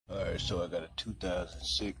So I got a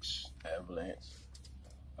 2006 Avalanche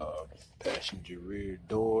passenger rear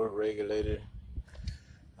door regulator.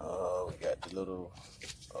 We got the little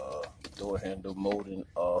door handle molding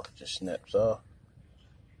off, just snaps off.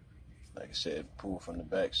 Like I said, pull from the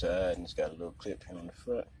back side, and it's got a little clip here on the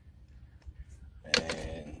front.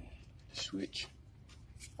 And the switch,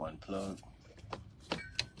 one plug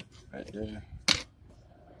right there.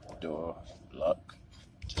 Door lock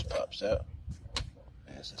just pops out.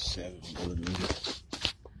 And it's a 7mm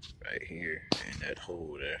right here, and that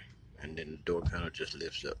hole there. And then the door panel just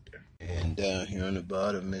lifts up there. And down here on the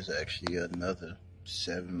bottom is actually another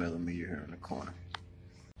 7mm here in the corner.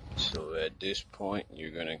 So at this point,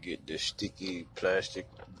 you're gonna get this sticky plastic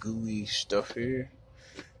gooey stuff here.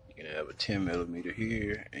 You're gonna have a 10mm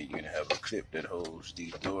here, and you're gonna have a clip that holds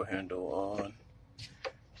the door handle on,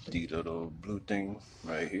 the little blue thing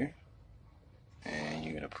right here. And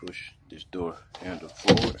you're gonna push this door handle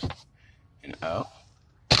forward and out.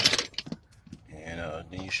 And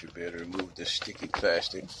then you should be able to remove this sticky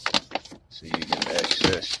plastic so you can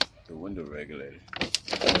access the window regulator.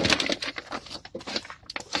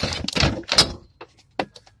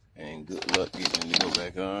 And good luck getting it to go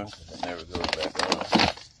back on, because it never goes back on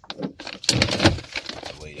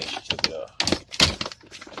the way that you took it off.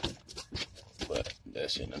 But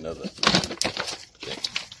that's in another thing.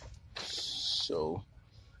 So,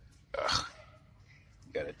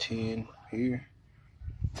 got a 10 here.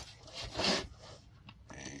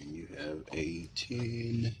 And you have a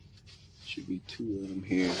 10. Should be 2 of them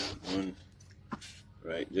here. One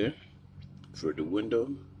right there for the window.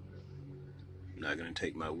 I'm not going to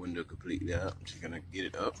take my window completely out. I'm just going to get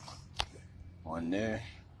it up. One there.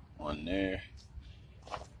 One there.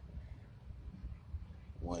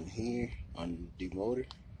 One here on the motor.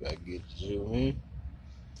 If I get to zoom in.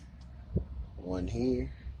 One here.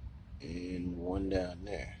 And one down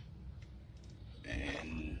there.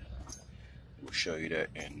 And we'll show you that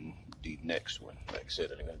in the next one. Like I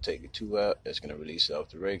said, I'm going to take the 2 out. That's going to release off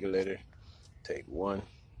the regulator. Take 1,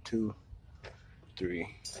 2, 3,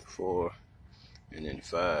 4, and then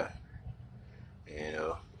 5. And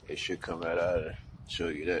it should come right out of there. Show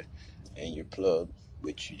you that. And your plug,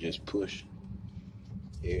 which you just push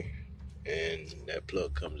here, and that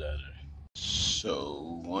plug comes out of there.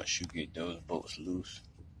 So once you get those bolts loose,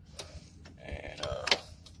 and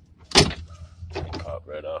they pop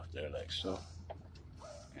right off there like so.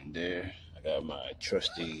 And there, I got my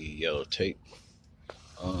trusty yellow tape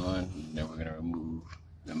on. And then we're gonna remove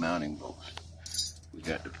the mounting bolts. We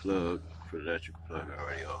got the plug for the electrical plug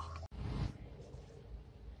already off.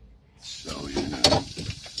 So you're gonna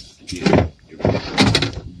get your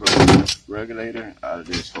regulator out of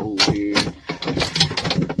this hole here.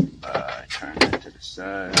 Turn that to the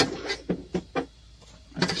side,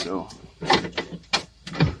 like so.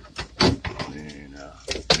 And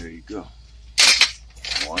there you go.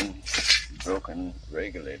 One broken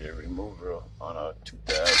regulator remover on a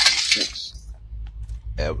 2006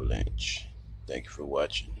 Avalanche. Thank you for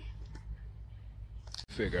watching.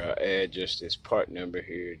 Figure I'll add just this part number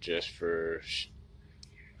here just for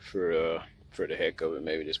the heck of it.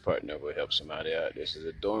 Maybe this part number will help somebody out. This is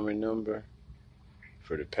a dormer number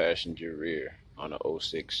for the passenger rear on a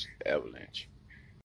 06 Avalanche.